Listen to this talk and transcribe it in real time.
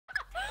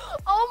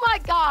my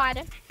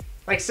god.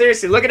 Like,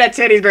 seriously, look at that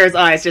teddy bear's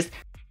eyes. Just,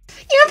 you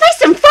wanna play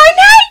some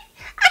Fortnite?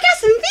 I got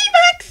some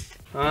V-Bucks.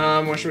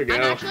 Where should we go?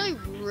 I'm actually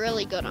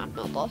really good on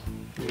mobile.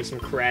 Do some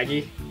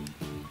craggy.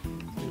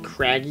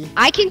 Craggy.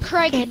 I can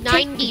crack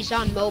 90s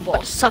on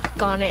mobile.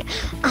 Suck on it.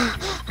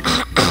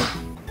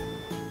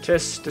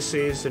 Test the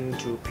season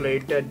to play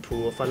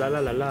Deadpool. Fa la la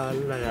la la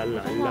la la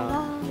la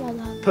la.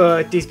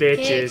 Put these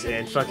bitches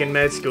in fucking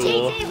med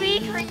school.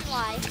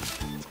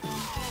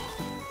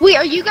 Wait,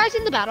 are you guys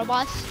in the battle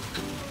bus?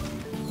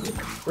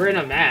 We're in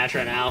a match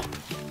right now.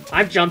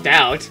 I've jumped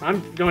out.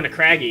 I'm going to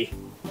Craggy.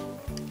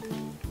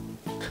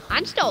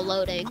 I'm still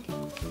loading.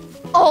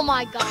 Oh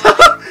my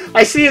god.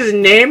 I see his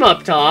name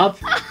up top.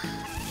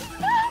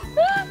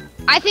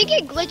 I think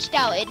it glitched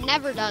out. It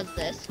never does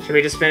this. Should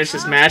we just finish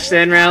this match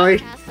then,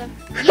 Rally?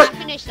 Yeah,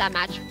 finish that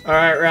match.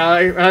 Alright,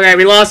 Rally. Okay,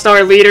 we lost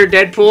our leader,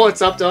 Deadpool.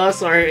 It's up to us,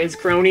 his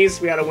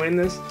cronies. We gotta win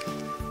this.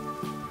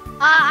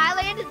 I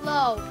landed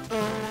low.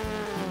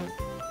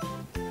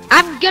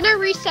 I'm gonna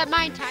reset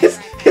my entire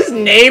His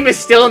name is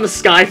still in the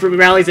sky from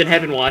Rally's in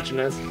heaven watching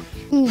us.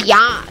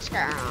 Yes,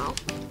 girl.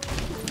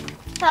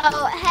 So,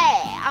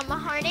 hey, I'm a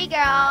horny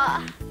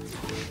girl.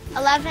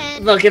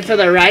 11. Looking for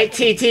the right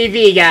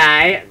TTV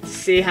guy.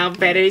 See how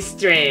better he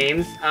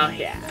streams. Oh,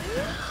 yeah.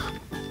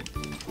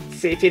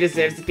 See if he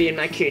deserves to be in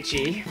my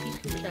coochie.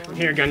 I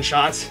hear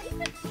gunshots.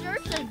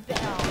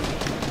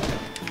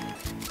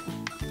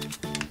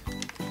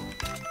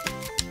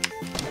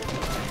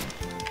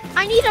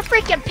 I need a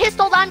freaking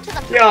pistol onto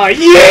the. Yo,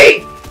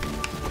 yeet!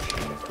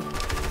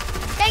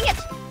 Dang it!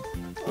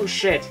 Oh,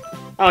 shit.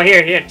 Oh,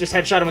 here, just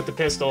headshot him with the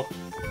pistol.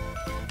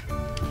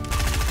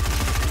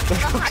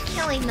 That's not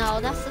killing though,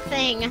 that's the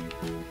thing.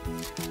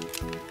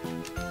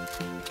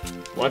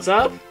 What's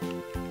up?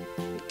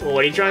 Well,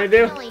 what are you trying to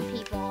do? Killing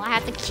people. I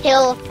have to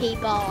kill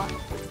people.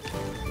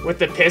 With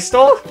the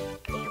pistol?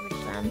 Damage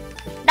them.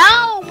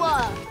 No!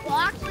 Well,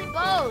 actually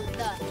both.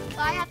 But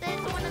I have to hit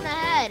someone in the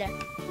head.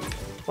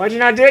 Why'd you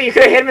not do it? You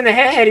could have hit him in the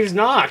head. He was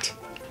knocked.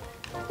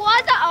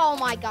 What the? Oh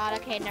my god.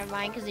 Okay, never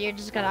mind. Because you're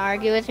just gonna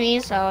argue with me,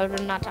 so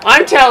I'm not talking.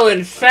 I'm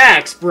telling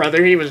facts,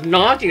 brother. He was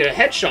knocked. You could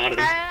have headshotted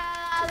him.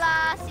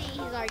 See,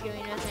 he's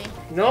arguing with me.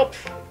 Nope.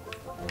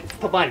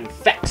 Providing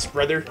facts,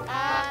 brother.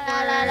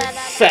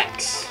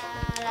 Facts.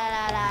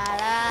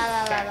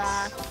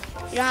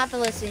 You don't have to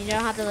listen. You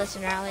don't have to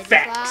listen, Rally.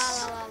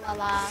 Facts. La, la, la, la,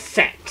 la.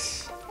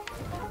 Facts.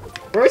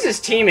 Where's his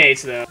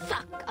teammates, though?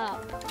 Fuck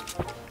up.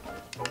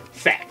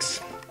 Facts.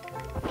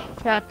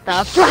 Shut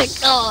the front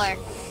door.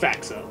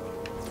 Facts up.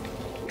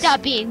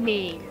 Stop being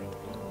mean.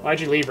 Why'd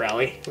you leave,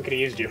 Rally? We could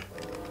have used you.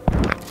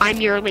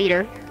 I'm your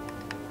leader.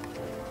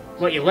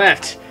 What, you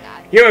left?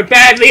 You're a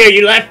bad leader.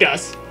 You left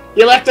us.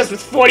 You left us with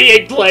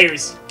 48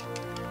 players.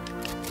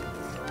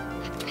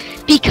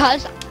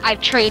 Because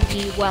I've trained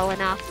you well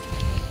enough.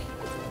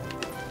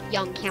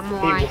 Young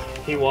Cameron.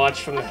 He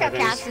watched from the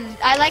heavens.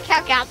 I like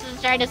how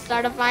Captain's trying to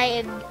start a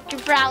fight and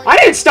Rally. I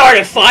didn't start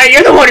a fight.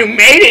 You're the one who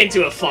made it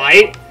into a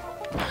fight.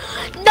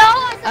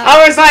 No!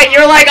 I was like,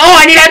 you're like, oh,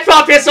 I need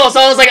headshot pistol. So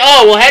I was like,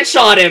 oh, well,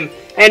 headshot him.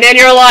 And then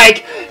you're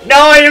like,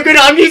 no,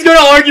 he's gonna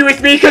argue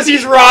with me because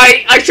he's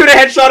right. I should have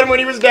headshot him when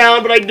he was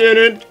down, but I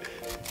didn't.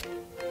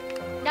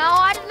 No,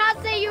 I did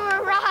not say you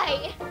were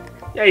right.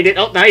 Yeah, you did.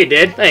 Oh, now you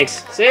did.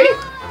 Thanks. See?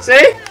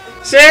 See?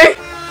 See?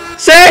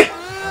 See?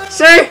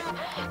 See?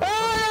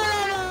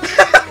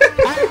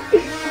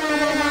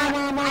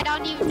 I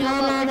don't even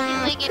know what we're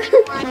doing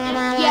anymore. I'm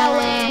just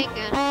yelling.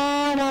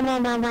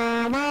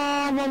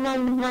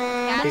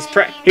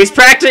 He's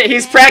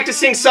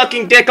practicing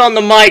sucking dick on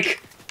the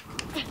mic.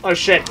 Oh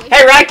shit.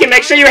 Hey Ryken,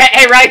 make sure you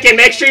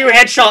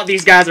headshot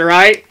these guys,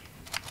 alright?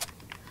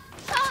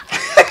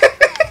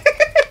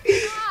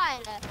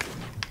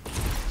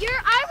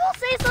 I will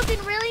say something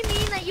really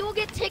mean that you will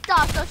get ticked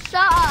off, so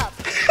shut up.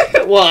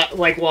 What?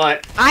 Like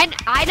what? I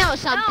know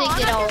something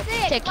that'll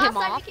tick him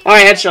off.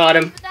 Alright, headshot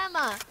him.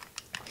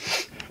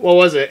 What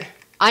was it?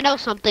 I know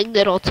something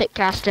that'll tick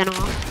Caston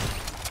off.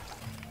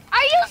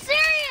 Are you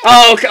serious?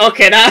 Oh,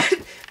 okay,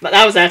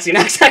 that was actually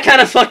nice. I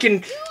kind of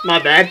fucking, my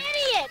bad.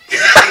 Idiot.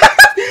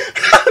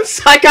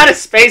 I got it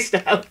spaced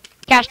out.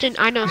 Caston,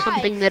 I know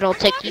something that'll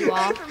tick you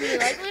off.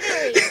 Like,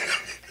 literally.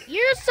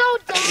 You're so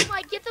dumb,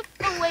 like, get the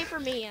f away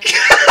from me.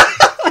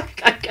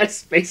 I got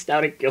spaced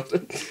out and killed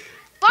him.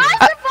 Why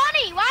is it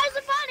funny? Why is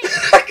it funny?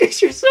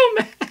 Because you're so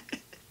mad.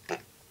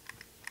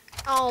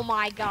 Oh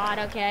my god,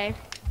 okay.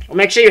 Well,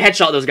 make sure you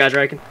headshot those guys,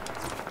 Ryken.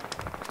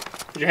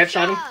 Did you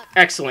headshot him?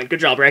 Excellent. Good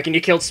job, Ryken.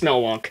 You killed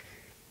Smellwonk.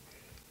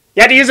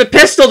 You had to use a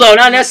pistol, though,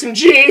 not an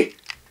SMG.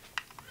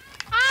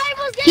 I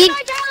was getting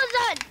my challenge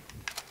done.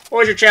 What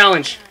was your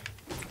challenge?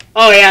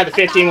 Oh, yeah, the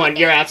 15 one.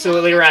 You're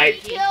absolutely right.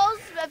 Kills,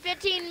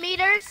 15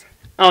 meters.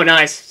 Oh,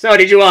 nice. So,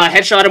 did you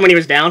headshot him when he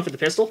was down for the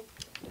pistol?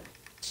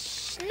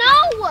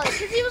 No, because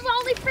he was the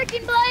only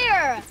freaking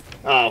player.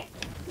 Oh.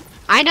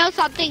 I know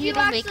something You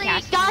that'll make actually,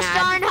 Caston gosh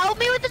mad. darn, help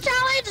me with the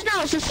challenge.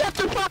 No, so shut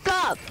the fuck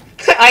up.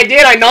 I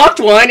did. I knocked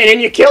one, and then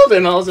you killed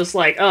him. I was just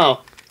like,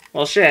 oh.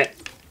 Well, shit.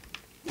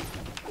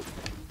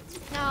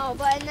 No,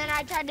 but and then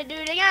I tried to do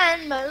it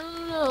again, but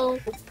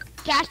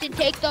Gaston,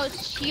 take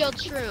those shield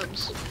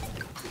shrooms.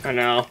 I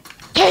know.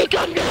 Take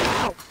them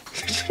now!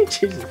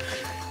 Jesus.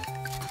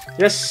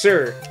 Yes,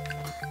 sir.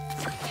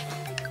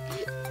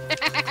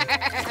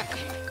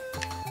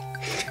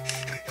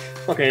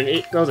 Fucking,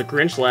 that was a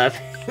Grinch laugh.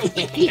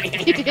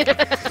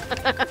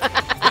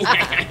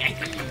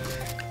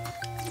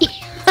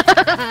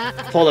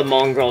 Pull the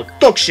mongrel.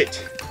 Dog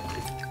shit.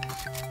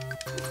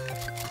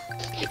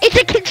 It's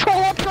a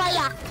controller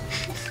player.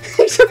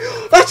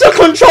 That's a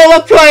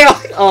controller player.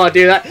 Oh,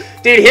 dude,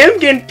 him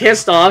getting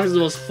pissed off is the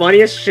most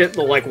funniest shit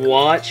to like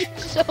watch.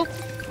 So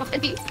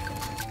funny.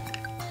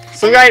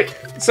 Some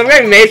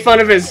guy made fun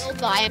of his.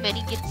 By him and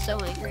he gets so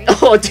angry.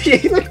 Oh, dude,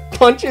 he like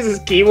punches his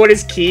keyboard.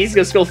 His keys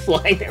just go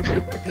flying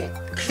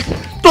everywhere.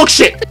 Dog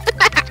shit.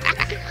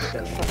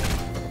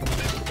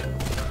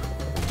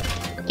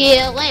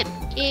 Kill him.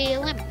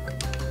 Kill him.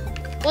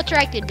 What's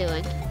Racton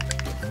doing?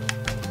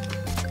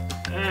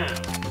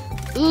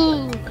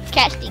 Ooh,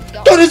 casting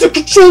dog. That is a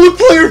controller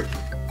player!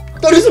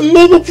 That is a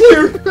mobile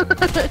player!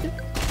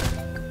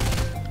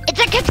 It's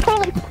a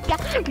controller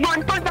player!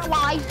 Run for the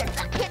lives of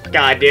the kid!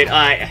 God, dude,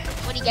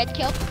 When he gets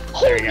killed.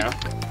 There you go.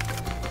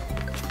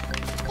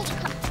 Holy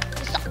crap,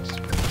 this sucks.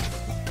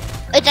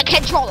 It's a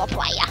controller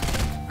player!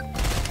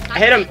 I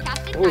hit him.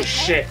 Oh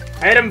shit.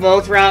 I hit them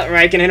both, right?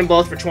 I can hit them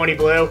both for 20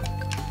 blue.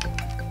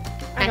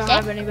 I don't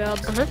have any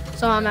builds,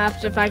 so I'm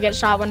effed. If I get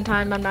shot one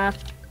time, I'm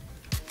effed.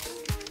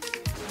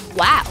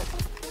 Wow.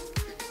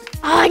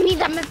 Oh, I need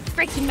that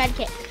freaking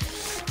medkit.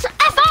 So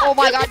Oh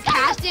my god,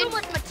 Caston. So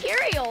much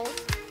material.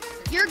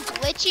 You're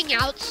glitching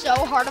out so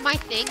hard on my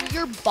thing,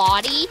 your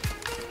body,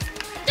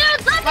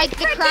 Dude, let like me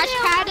the freaking crash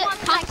nail pad one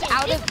comes second.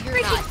 out It's of your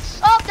freaking- nuts.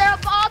 Oh, they're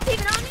all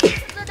peeping on me.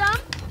 The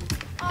dump.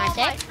 Oh Nice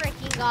my hit.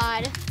 freaking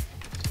god.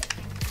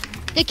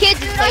 The kid's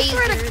Dude, I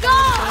swear to lasered.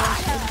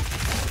 god.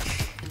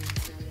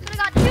 I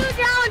got 2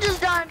 challenges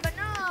done, but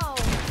no.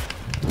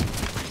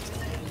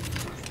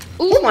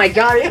 Oh my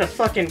god, he had a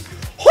fucking.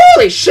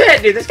 Holy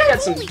shit, dude, this guy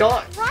had some Holy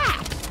dog.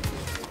 crap.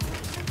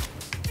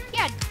 He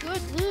had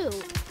good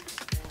loot.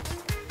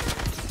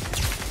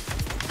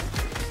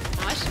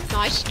 Nice,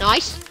 nice,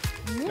 nice.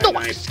 Nice,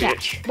 Nice bitch.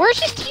 catch. Where's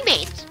his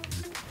teammates?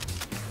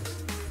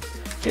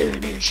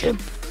 Finish him.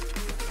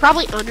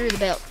 Probably under the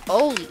belt.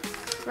 Holy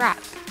crap.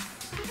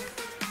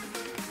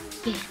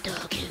 He's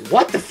dug him.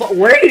 What the fuck?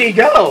 Where did he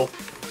go?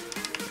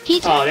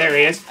 He's Oh, there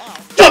he is.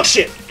 Dog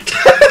shit!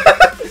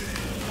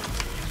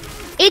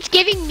 It's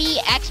giving me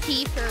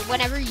XP for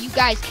whenever you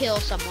guys kill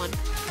someone.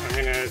 I'm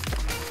gonna.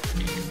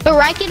 But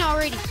Riken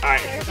already.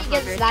 Alright. If he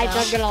gets sniped,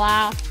 I'm gonna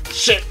laugh.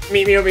 Shit,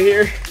 meet me over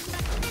here.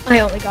 I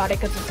only got it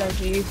because it's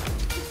OG.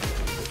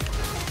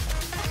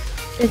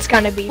 It's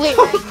gonna be. Wait,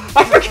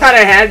 I forgot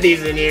I had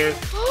these in here.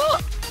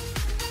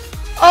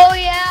 Oh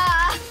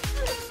yeah.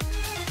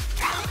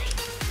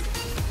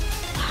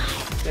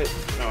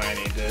 Oh, I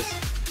need this.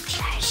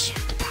 Should I shoot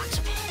the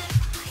proximity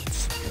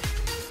lights?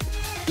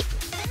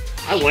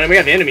 I win. We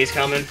have enemies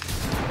coming.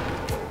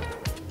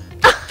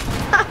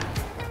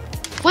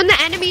 When the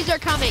enemies are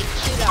coming,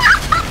 shoot them.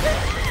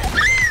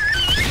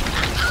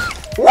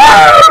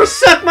 Woo!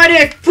 Suck my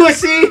dick,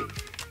 pussy!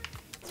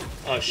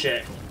 Oh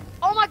shit.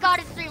 Oh my god,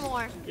 it's 3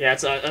 more. Yeah,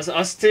 it's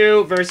us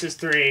 2 versus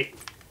 3.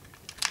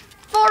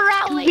 4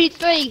 rally.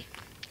 2v3.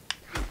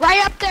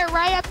 Right up there,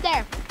 right up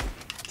there.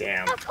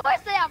 Damn. Of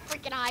course they have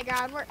freaking high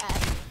ground. We're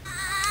at.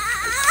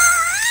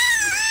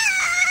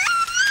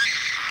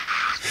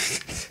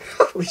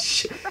 Holy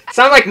shit.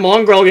 Sound like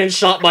Mongrel getting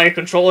shot by a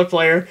controller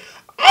player.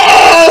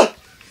 Ah!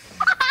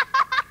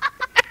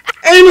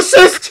 Aim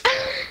assist!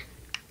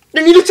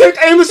 You need to take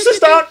aim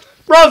assist out!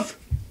 Ruv!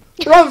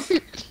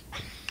 Ruv!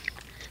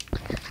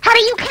 How do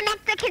you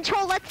connect the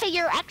controller to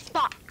your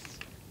Xbox?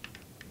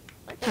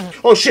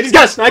 Oh shit, he's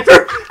got a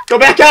sniper! Go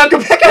back out, go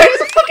back out!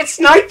 He's a fucking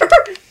sniper!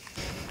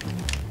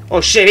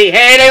 Oh shit,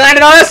 hey, they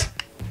landed on us!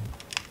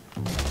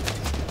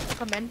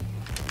 Come in.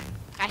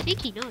 I think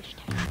he knows.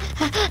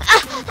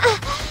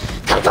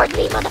 Come toward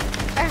me, mother.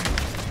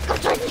 Come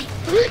toward me.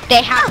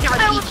 They have an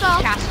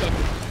RPG casted.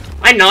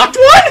 I knocked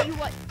one?! You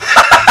what?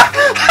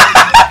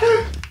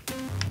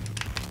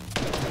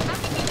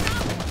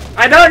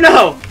 I don't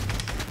know!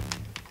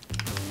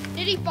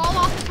 Did he fall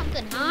off of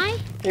something high?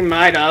 He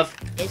might have.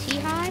 Is he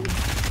high?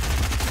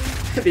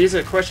 These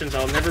are questions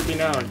I'll never be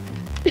known.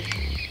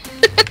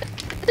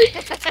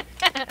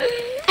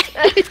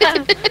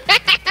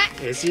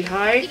 Is he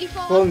high? Did he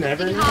fall We'll off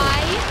never something know.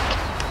 high?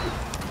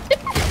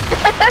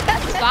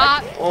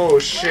 Stop. Oh I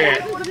shit.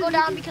 don't want to go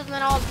down because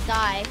then I'll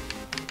die.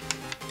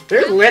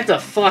 They're lit the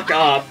fuck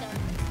up.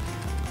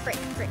 Frick,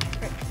 frick,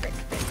 frick, frick,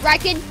 frick.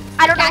 Riken,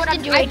 I don't know what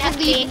I'm Gaston, doing. I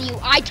believe in you.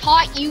 I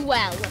taught you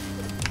well.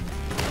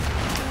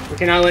 We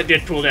cannot let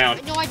Deadpool down.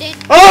 No, I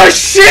didn't. Oh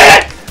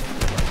shit!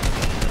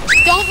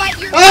 Don't let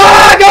your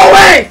Ah, go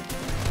away!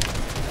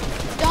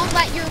 don't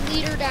let your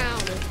leader down.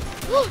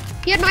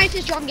 He had my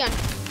assist drum gun.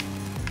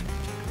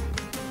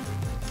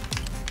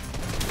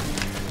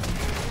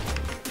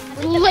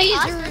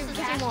 Laser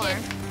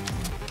Gaston.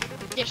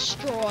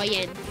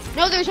 Destroying.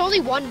 No, there's only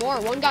one more.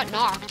 One got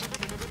knocked.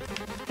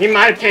 He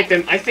might have picked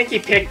him. I think he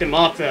picked him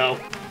up though.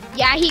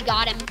 Yeah, he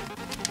got him.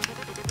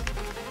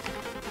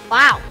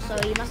 Wow, so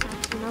you must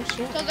have some no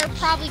shit. So they're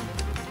probably.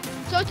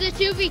 So it's a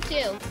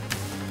 2v2.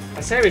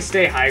 I say we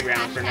stay high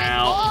ground for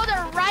now. Oh,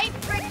 they're right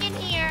freaking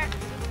here.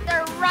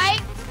 They're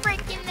right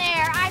freaking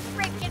there. I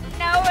freaking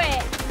know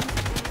it.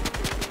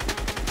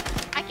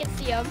 I can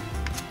see them.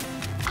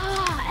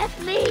 Ah, F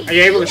me. Are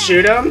you able to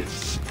shoot him?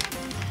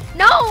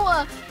 No.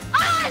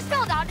 Ah, I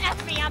fell down.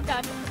 F me. I'm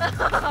done.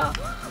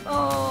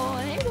 Oh,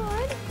 hang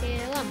on.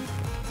 Kill him.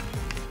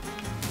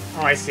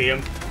 Oh, I see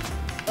him.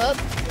 Oh,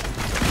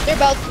 they're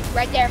both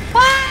right there.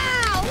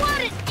 Wow, what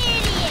an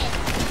idiot.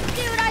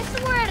 Dude, I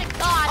swear to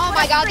God. Oh what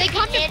my a God, they freaking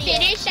come to idiot.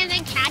 finish and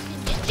then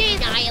Captain just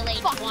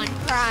annihilates one.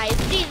 Christ,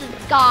 Jesus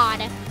God.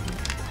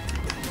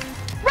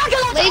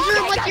 Laser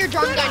him with your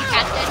drum gun,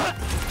 Captain.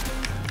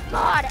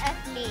 God,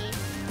 F me.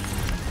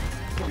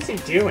 What is he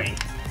doing?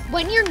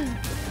 When you're.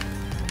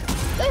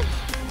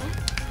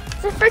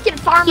 It's a freaking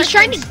farmer. He's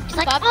trying to It's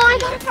like, buff oh, I you.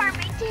 got a farm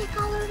right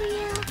dick all over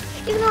you.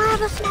 Even though I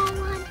have a small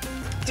one.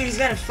 Dude, he's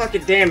got a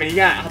fucking damn it. He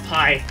got up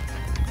high.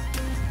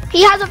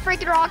 He has a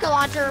freaking rocket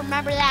launcher,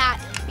 remember that.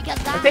 Because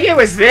that I think it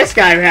was this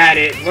guy who had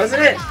it,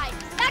 wasn't it?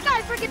 That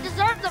guy freaking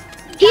deserves a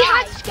He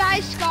had Sky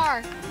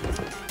Scar.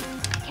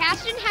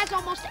 Caston has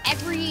almost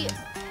every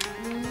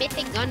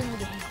mythic gun in the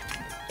game.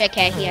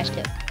 Okay, he has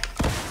two.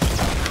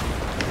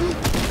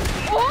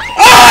 Oh,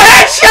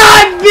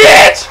 headshot,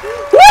 bitch!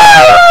 Woo!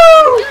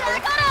 Dude, I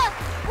got a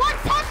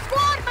one-touch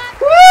squad, man.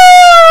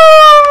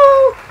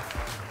 Woo!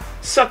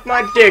 Suck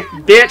my dick,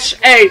 bitch.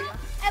 Hey,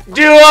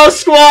 duo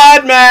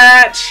squad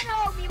match.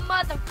 No, you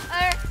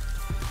motherfucker.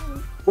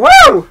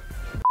 Woo!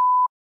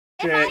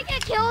 If I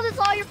get killed, it's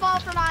all your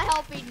fault for not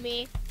helping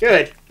me.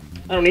 Good.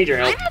 I don't need your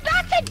help. I'm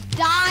about to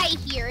die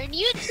here, and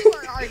you two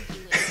are arguing.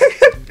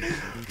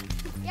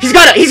 He's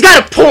got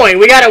a point.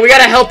 We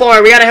gotta help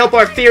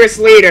our fearless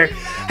leader.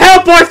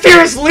 Help our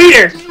fearless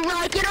leader. You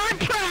like it? I'm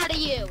proud of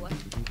you.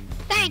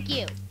 Thank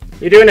you.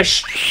 You're doing a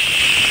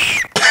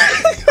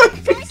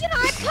Freaking,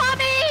 I'm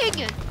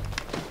coming.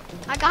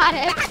 I got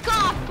it. Back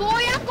off,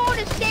 boy. I'm going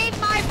to save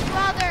my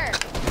brother.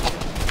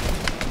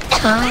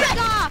 Back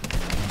off.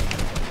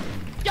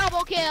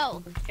 Double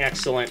kill.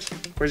 Excellent.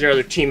 Where's your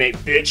other teammate,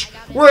 bitch?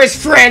 Where's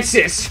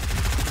Francis?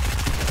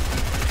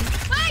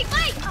 Wait,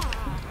 wait.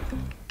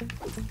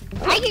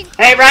 I can.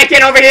 Hey,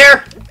 Ryken, over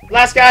here.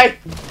 Last guy.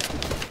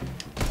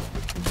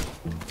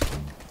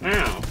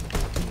 Ow.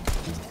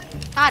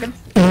 Got him.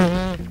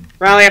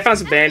 Riley, I found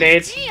some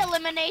band-aids. The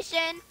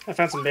elimination. I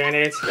found some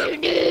band-aids.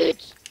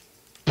 Bandits.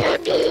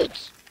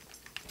 Bandits.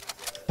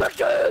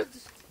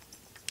 Bandits.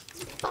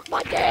 Fuck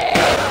my dick.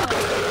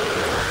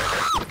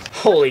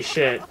 Holy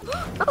shit.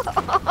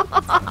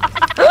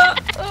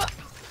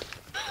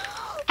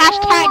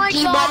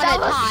 Hashtag God, that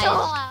was demonetized. so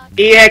loud.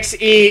 EXE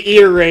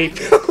ear rape.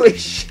 Holy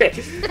shit.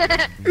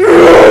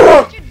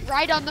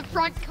 Right on the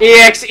front cover.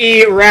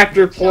 EXE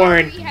raptor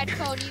porn. Sorry,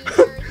 headphone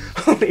users.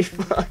 Holy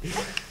fuck.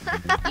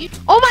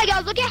 Oh my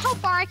God! Look at how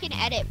far I can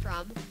edit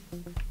from.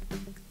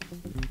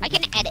 I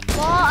can edit.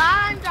 Well,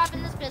 I'm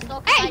dropping this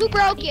pistol. Hey, who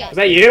broke it? Is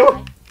that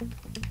you?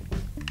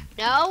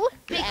 No.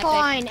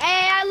 Bitcoin.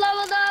 Hey, I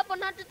leveled up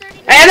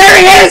 130. Hey, there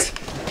he is!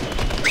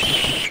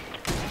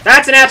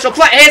 That's a natural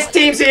play. His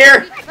team's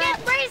here.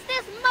 Embrace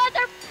this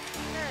mother.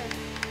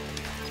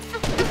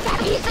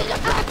 He said to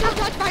not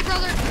touch my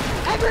brother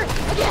ever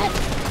again.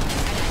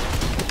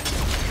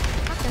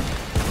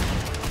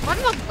 One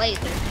of them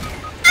laser.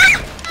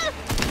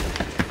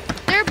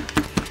 They're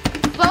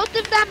both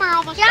of them are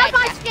almost Get dead.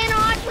 my skin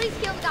on. Please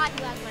kill the guy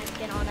who has my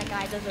skin on. That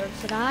guy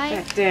deserves to die.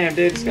 God damn,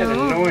 dude, this guy's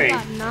annoying.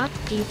 Got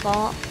knocked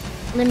default.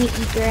 Let me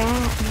eat your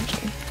ass.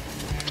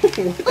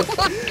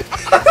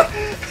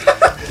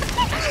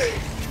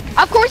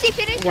 Of course he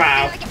finished.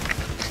 Wow.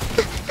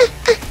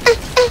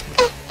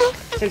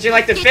 Since you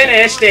like to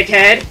finish,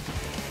 dickhead.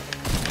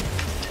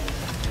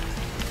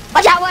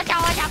 Watch out, watch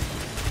out, watch out.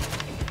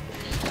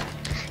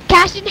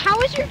 Caston, how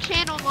is your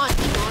channel not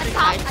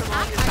demonetized from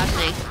all your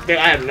cussing? Dude,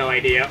 I have no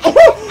idea.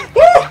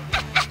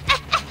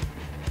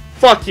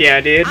 Fuck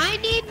yeah, dude. I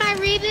need my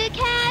reboot,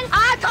 Cas.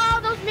 I call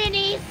those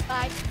minis.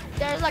 Like,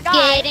 there's a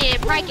guy. Get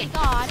him, right it.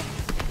 God.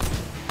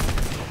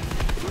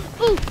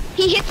 Ooh,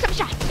 he hit some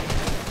shots.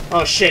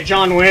 Oh shit,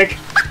 John Wick.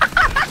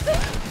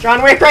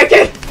 John Wick, right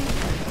there.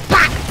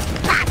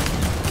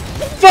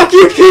 Fuck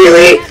you,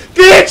 Keely,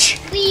 bitch.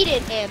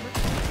 Deleted him.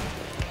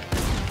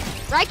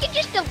 Riken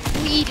just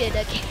deleted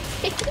again.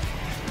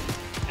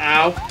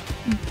 Ow.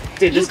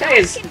 Dude, this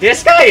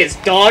guy is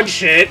dog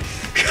shit.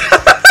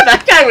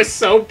 That guy was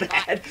so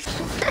bad.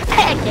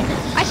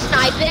 I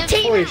sniped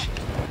him. Holy sh-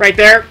 right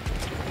there.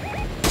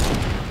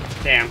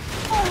 Damn.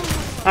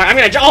 Alright, I'm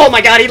gonna oh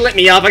my god, he lit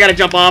me up. I gotta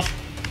jump off.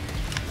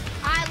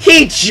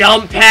 He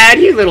jump pad,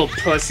 you little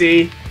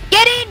pussy.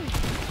 Get in!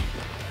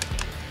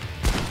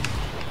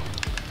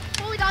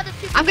 Holy God, this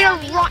I'm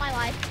gonna run run. my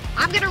life.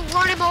 I'm gonna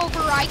run him over,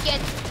 Riken.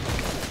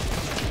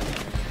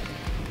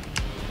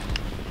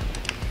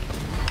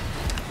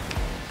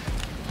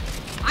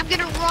 I'm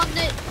gonna run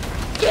the.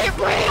 Get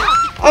ran!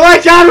 Oh my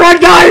god, run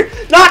guy!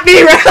 Not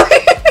me,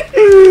 Rally!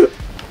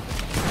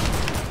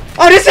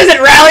 Oh, this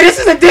isn't Rally, this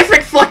is a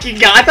different fucking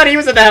guy. I thought he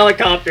was in the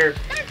helicopter.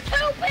 There's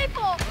two people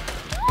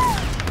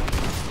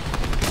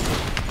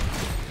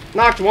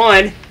Knocked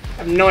one. I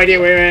have no idea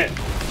where it went.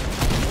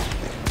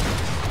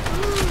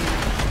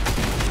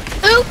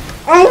 Oop!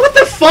 Oh, what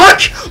the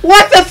fuck?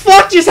 What the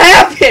fuck just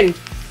happened?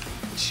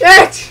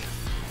 Shit!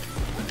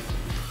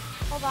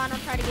 Hold on, I'm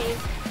trying to get you.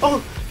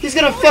 Oh, he's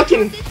gonna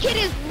fucking... This kid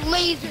is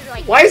laser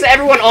like. Why is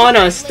everyone on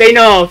us? They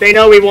know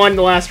we won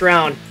the last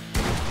round.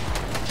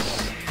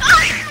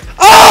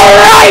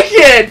 Alright,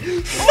 kid!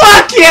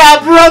 Fuck yeah,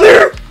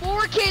 brother!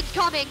 More kids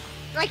coming.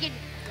 Reckon.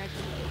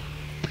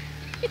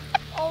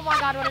 Oh my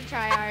god, what a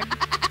tryhard.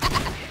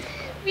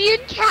 Me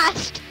and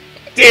Cast.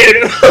 Dude.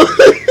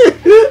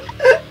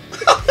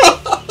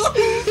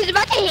 He's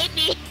about to hit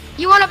me.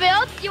 You wanna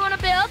build? You wanna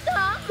build,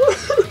 huh?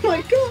 Oh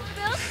my god.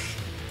 Build?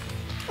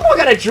 Oh, I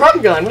got a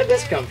drum gun. Where'd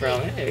this come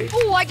from? Hey.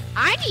 Oh,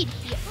 I need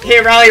heal.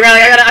 Here, Rally.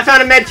 I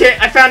found a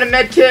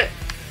med kit.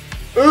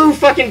 Ooh,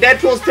 fucking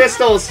Deadpool's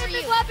pistols.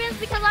 Big weapons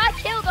because I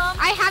killed them.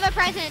 I have a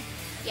present.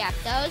 Yeah,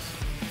 those.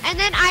 And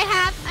then I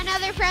have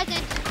another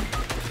present.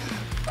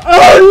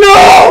 Oh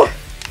no!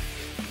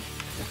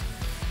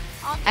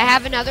 I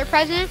have another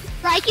present.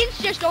 Riken's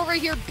just over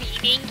here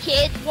beaming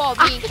kids while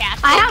being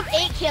cast. I have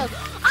 8 kills.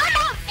 I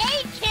have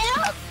 8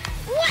 kills?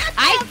 What?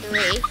 I have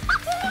 3.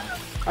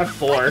 I have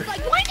 4.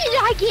 Like, when did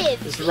I get?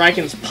 This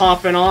Riken's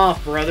popping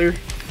off, brother.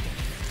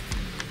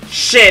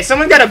 Shit,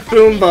 someone got a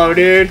boom bow,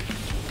 dude.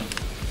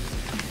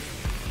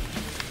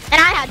 And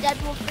I have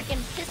Deadpool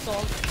freaking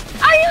pistols.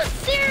 Are you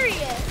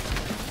serious?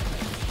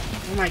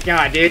 Oh my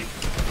god, dude.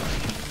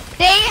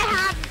 They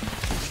have.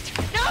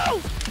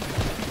 No!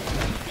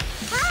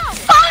 How?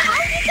 How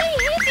did they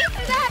hit me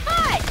for that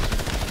much?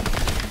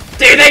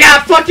 Dude,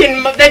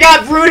 they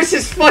got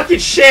Brutus's fucking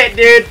shit,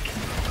 dude.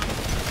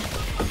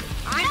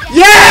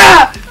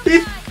 Yeah! They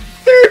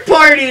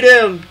third-partied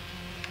him.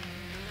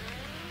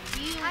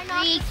 I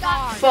knocked this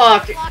guy.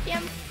 Fuck. Block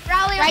him.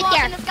 Rally, Right I'm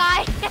blocking there. this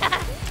guy.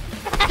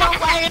 Don't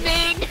let him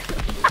in.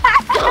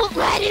 Don't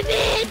let him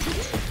in.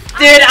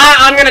 Dude,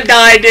 I'm gonna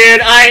die,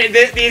 dude.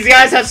 These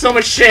guys have so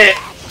much shit.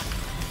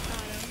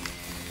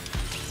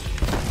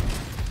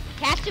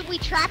 Casted, we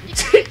trapped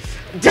it.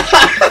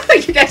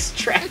 You guys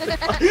trapped it.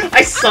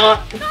 I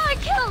saw. 9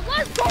 kills,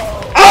 let's go.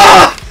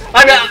 Ah!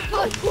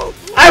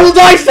 I will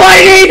die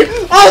fighting!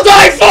 I'll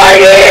die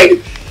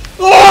fighting!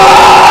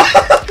 Ah!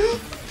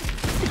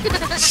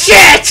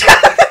 Shit!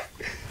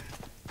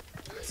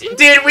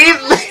 Dude, we.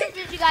 What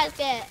did you guys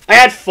get? I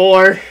had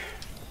 4.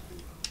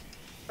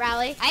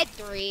 Rally? I had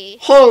 3.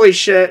 Holy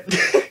shit.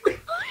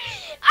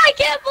 I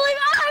can't believe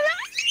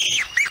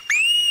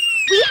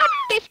We have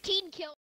 15 kills.